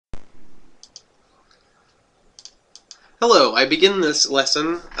Hello, I begin this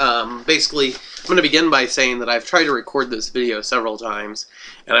lesson, basically, I'm going to begin by saying that I've tried to record this video several times,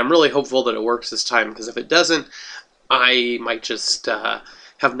 and I'm really hopeful that it works this time, because if it doesn't, I might just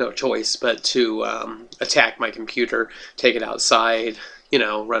have no choice but to attack my computer, take it outside,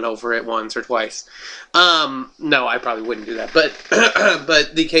 run over it once or twice. No, I probably wouldn't do that, but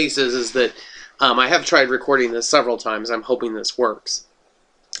but the case is that I have tried recording this several times. I'm hoping this works.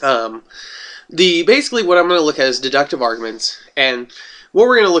 Basically what I'm going to look at is deductive arguments, and what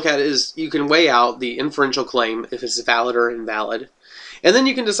we're going to look at is you can weigh out the inferential claim if it's valid or invalid, and then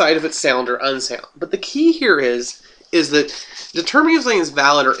you can decide if it's sound or unsound. But the key here is that determining if something is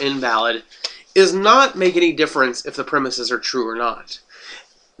valid or invalid is not make any difference if the premises are true or not.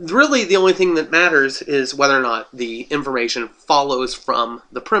 Really, the only thing that matters is whether or not the information follows from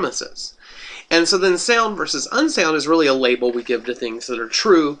the premises. And so then sound versus unsound is really a label we give to things that are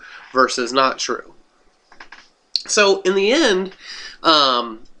true versus not true. So in the end,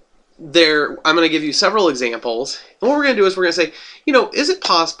 I'm going to give you several examples. And what we're going to do is we're going to say, is it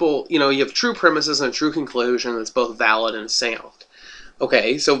possible, you have true premises and a true conclusion that's both valid and sound.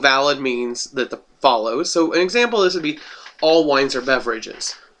 Okay, so valid means that follows. So an example of this would be all wines are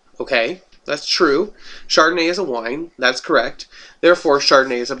beverages. Okay, that's true. Chardonnay is a wine. That's correct. Therefore,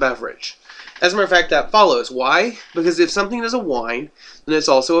 Chardonnay is a beverage. As a matter of fact, that follows. Why? Because if something is a wine, then it's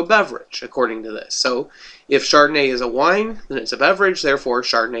also a beverage, according to this. So if Chardonnay is a wine, then it's a beverage, therefore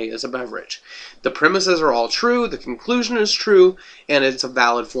Chardonnay is a beverage. The premises are all true, the conclusion is true, and it's a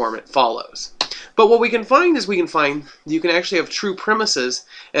valid form, it follows. But what we can find is you can actually have true premises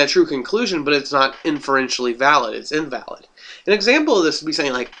and a true conclusion, but it's not inferentially valid, it's invalid. An example of this would be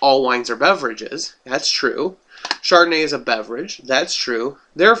saying like all wines are beverages. That's true. Chardonnay is a beverage. That's true.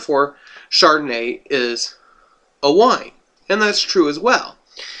 Therefore, Chardonnay is a wine, and that's true as well.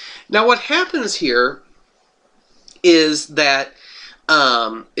 Now, what happens here is that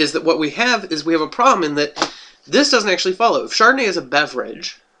what we have a problem in that this doesn't actually follow. If Chardonnay is a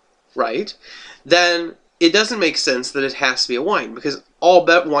beverage, right, then it doesn't make sense that it has to be a wine, because all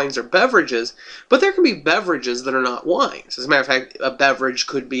wines are beverages, but there can be beverages that are not wines. As a matter of fact, a beverage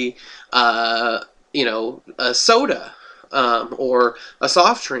could be, a soda, or a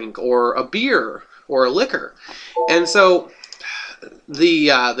soft drink, or a beer, or a liquor. And so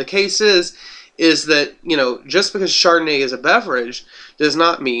the case is that just because Chardonnay is a beverage does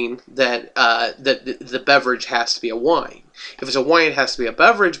not mean that the beverage has to be a wine. If it's a wine, it has to be a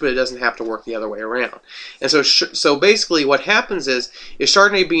beverage, but it doesn't have to work the other way around. And so basically what happens is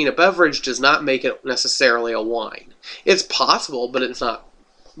Chardonnay being a beverage does not make it necessarily a wine. It's possible, but it's not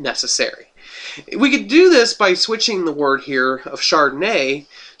necessary. We could do this by switching the word here of Chardonnay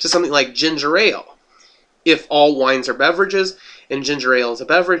to something like ginger ale. If all wines are beverages and ginger ale is a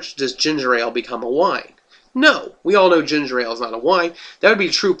beverage, does ginger ale become a wine? No. We all know ginger ale is not a wine. That would be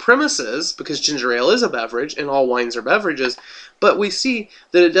true premises, because ginger ale is a beverage and all wines are beverages, but we see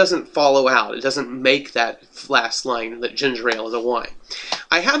that it doesn't follow out. It doesn't make that last line that ginger ale is a wine.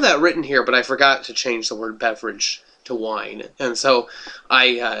 I have that written here, but I forgot to change the word beverage to wine, and so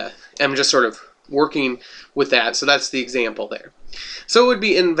I am just sort of working with that. So that's the example there. So it would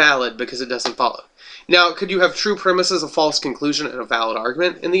be invalid because it doesn't follow. Now, could you have true premises, a false conclusion, and a valid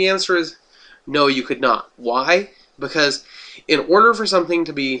argument? And the answer is no, you could not. Why? Because in order for something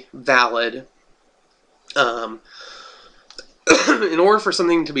to be valid, the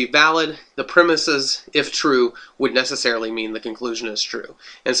premises, if true, would necessarily mean the conclusion is true.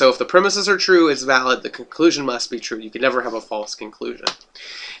 And so if the premises are true, it's valid, the conclusion must be true. You can never have a false conclusion.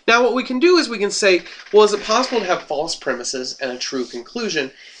 Now what we can do is we can say, well, is it possible to have false premises and a true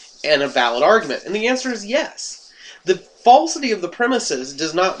conclusion and a valid argument? And the answer is yes. The falsity of the premises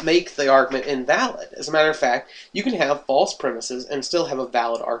does not make the argument invalid. As a matter of fact, you can have false premises and still have a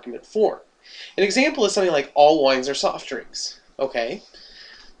valid argument form. An example is something like all wines are soft drinks. Okay,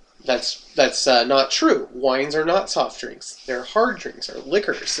 that's not true. Wines are not soft drinks. They're hard drinks, or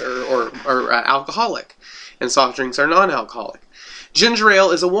liquors, or alcoholic, and soft drinks are non-alcoholic. Ginger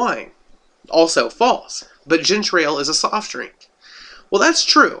ale is a wine. Also false. But ginger ale is a soft drink. Well, that's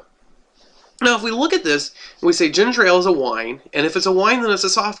true. Now, if we look at this and we say ginger ale is a wine, and if it's a wine, then it's a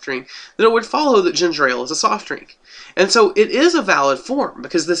soft drink, then it would follow that ginger ale is a soft drink. And so it is a valid form,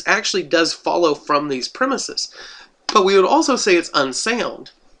 because this actually does follow from these premises. But we would also say it's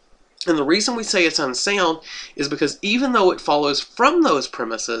unsound. And the reason we say it's unsound is because even though it follows from those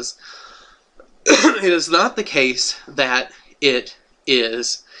premises, it is not the case that it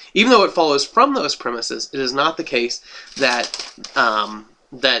is, even though it follows from those premises, it is not the case that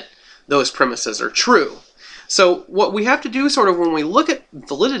those premises are true. So what we have to do sort of when we look at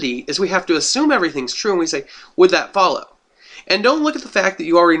validity is we have to assume everything's true, and we say, would that follow? And don't look at the fact that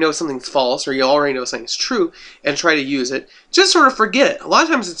you already know something's false or you already know something's true and try to use it. Just sort of forget it. A lot of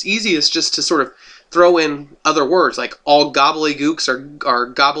times it's easiest just to sort of throw in other words, like all gobbledygooks are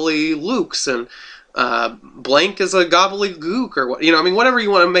gobbledylooks, and blank is a gobbledygook, or what, I mean, whatever you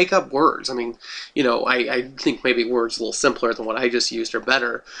want to make up words. I mean, I think maybe words a little simpler than what I just used are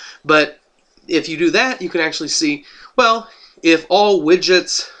better. But if you do that, you can actually see, well, if all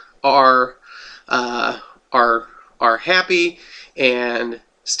widgets are happy and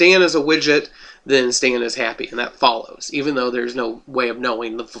Stan is a widget, then Stan is happy, and that follows, even though there's no way of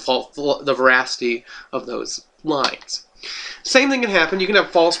knowing the veracity of those lines. Same thing can happen. You can have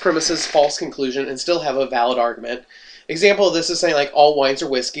false premises, false conclusion, and still have a valid argument. Example of this is saying like all wines are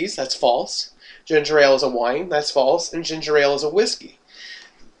whiskeys. That's false. Ginger ale is a wine. That's false. And ginger ale is a whiskey.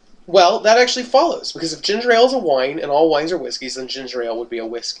 Well, that actually follows, because if ginger ale is a wine and all wines are whiskeys, then ginger ale would be a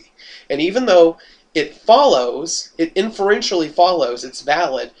whiskey. And even though it follows, it inferentially follows, it's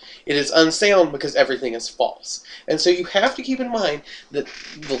valid, it is unsound because everything is false. And so you have to keep in mind that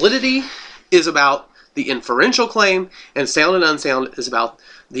validity is about the inferential claim, and sound and unsound is about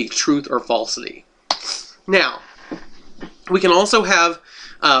the truth or falsity. Now, we can also have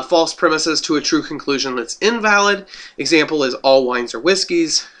false premises to a true conclusion that's invalid. Example is all wines are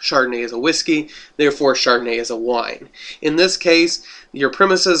whiskeys, Chardonnay is a whiskey, therefore Chardonnay is a wine. In this case, your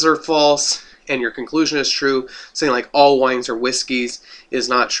premises are false and your conclusion is true. Saying like all wines are whiskeys is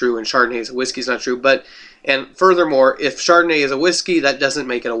not true and Chardonnay is a whiskey is not true. And furthermore, if Chardonnay is a whiskey, that doesn't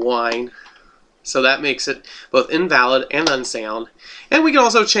make it a wine. So that makes it both invalid and unsound. And we can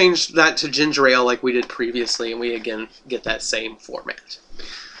also change that to ginger ale like we did previously, and we again get that same format.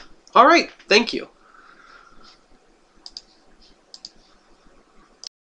 All right, thank you.